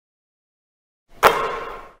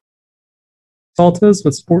Saltas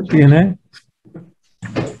with Sport DNA.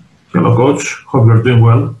 Hello, Coach. Hope you're doing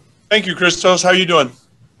well. Thank you, Christos. How are you doing?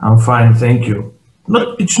 I'm fine, thank you.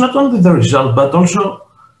 It's not only the result, but also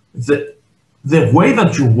the way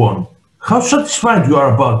that you won. How satisfied you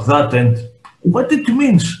are about that, and what it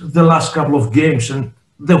means the last couple of games and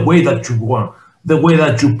the way that you won, the way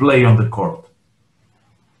that you play on the court.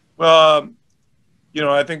 Well,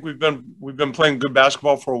 I think we've been playing good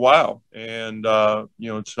basketball for a while, and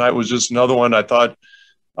tonight was just another one. I thought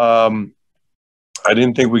I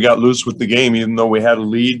didn't think we got loose with the game, even though we had a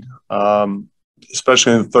lead.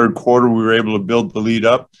 Especially in the third quarter, we were able to build the lead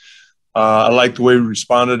up. I like the way we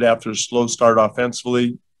responded after a slow start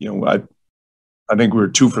offensively. I think we were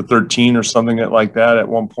 2 for 13 or something like that at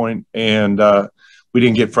one point, and we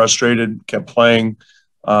didn't get frustrated. Kept playing,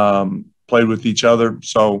 played with each other.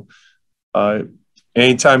 So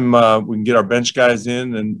anytime we can get our bench guys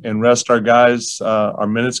in and rest our guys, our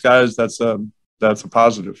minutes guys, that's a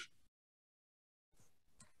positive.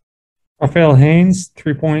 Rafael Haynes,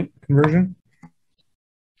 3-point conversion.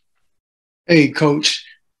 Hey, Coach.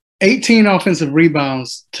 18 offensive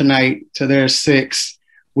rebounds tonight to their 6.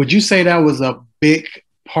 Would you say that was a big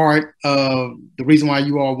part of the reason why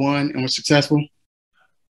you all won and were successful?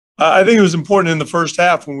 I think it was important in the first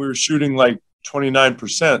half when we were shooting like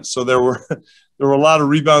 29%. So there were a lot of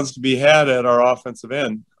rebounds to be had at our offensive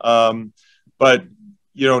end. But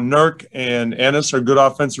Nurk and Ennis are good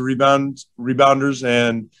offensive rebounders,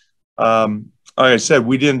 and like I said,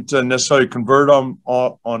 we didn't necessarily convert on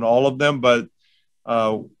all of them, but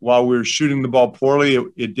while we were shooting the ball poorly,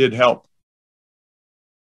 it did help.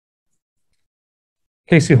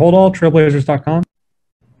 Casey Holdall, Trailblazers.com.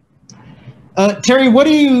 Terry, what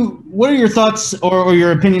are your thoughts or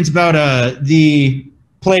your opinions about the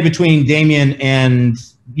play between Damian and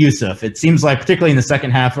Yusuf? It seems like, particularly in the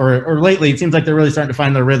second half or lately, it seems like they're really starting to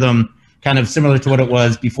find their rhythm, kind of similar to what it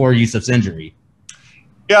was before Yusuf's injury.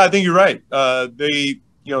 Yeah, I think you're right. They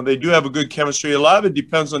do have a good chemistry. A lot of it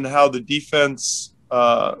depends on how the defense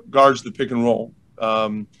guards the pick and roll.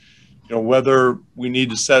 Whether we need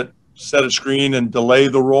to set a screen and delay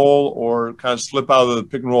the roll or kind of slip out of the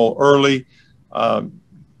pick and roll early.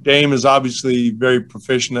 Dame is obviously very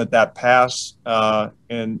proficient at that pass,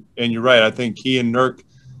 and you're right. I think he and Nurk,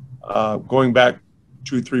 going back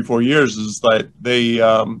 2, 3, 4 years, is that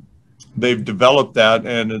they've developed that,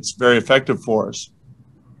 and it's very effective for us.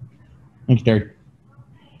 Thanks, Terry.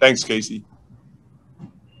 Thanks, Casey.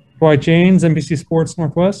 Dwight James, NBC Sports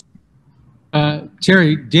Northwest.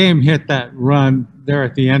 Terry, Dame hit that run there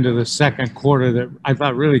at the end of the second quarter that I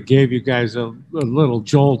thought really gave you guys a little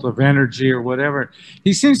jolt of energy or whatever.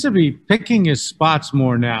 He seems to be picking his spots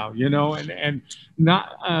more now, and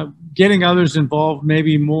not getting others involved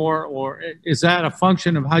maybe more. Or is that a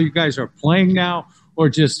function of how you guys are playing now, or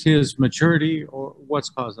just his maturity, or what's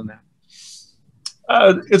causing that?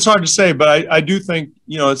 It's hard to say, but I do think,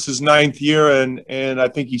 it's his 9th year, and I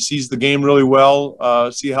think he sees the game really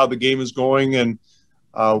well, see how the game is going, and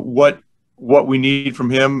what we need from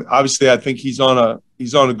him. Obviously, I think he's on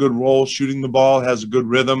a good roll, shooting the ball, has a good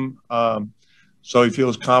rhythm, so he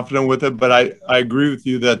feels confident with it. But I agree with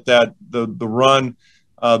you that the run,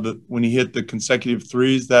 when he hit the consecutive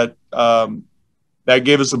threes, that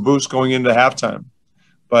gave us a boost going into halftime.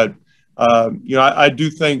 But I do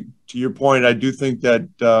think, to your point, I do think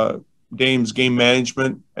that Dame's game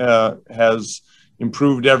management has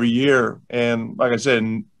improved every year. And like I said,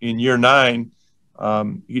 in year 9,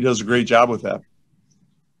 he does a great job with that.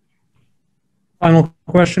 Final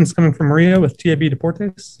questions coming from Maria with TAB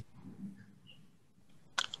Deportes.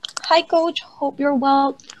 Hi, Coach. Hope you're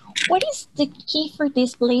well. What is the key for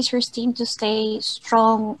this Blazers team to stay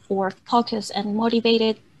strong or focused and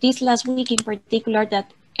motivated this last week in particular,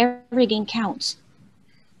 that every game counts?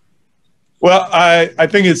 Well, I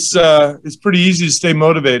think it's pretty easy to stay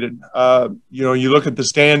motivated. You look at the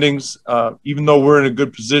standings. Even though we're in a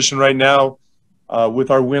good position right now, with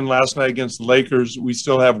our win last night against the Lakers, we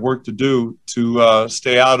still have work to do to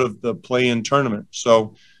stay out of the play-in tournament.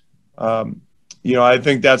 So, I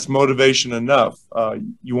think that's motivation enough.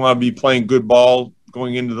 You want to be playing good ball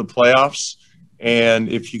going into the playoffs, and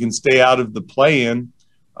if you can stay out of the play-in,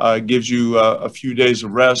 it gives you a few days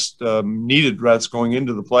of rest, needed rest going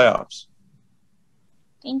into the playoffs.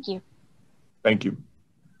 Thank you. Thank you.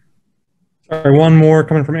 Sorry, one more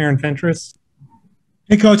coming from Aaron Fentress.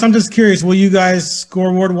 Hey, Coach, I'm just curious. Will you guys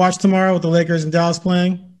scoreboard watch tomorrow with the Lakers and Dallas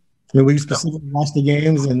playing? Will you specifically watch the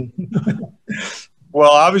games? And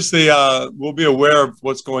well, obviously, we'll be aware of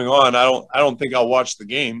what's going on. I don't think I'll watch the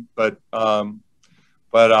game, but I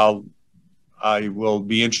will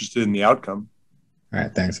be interested in the outcome. All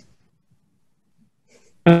right, thanks.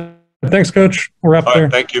 Thanks, Coach. We're up All there.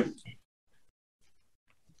 right, thank you.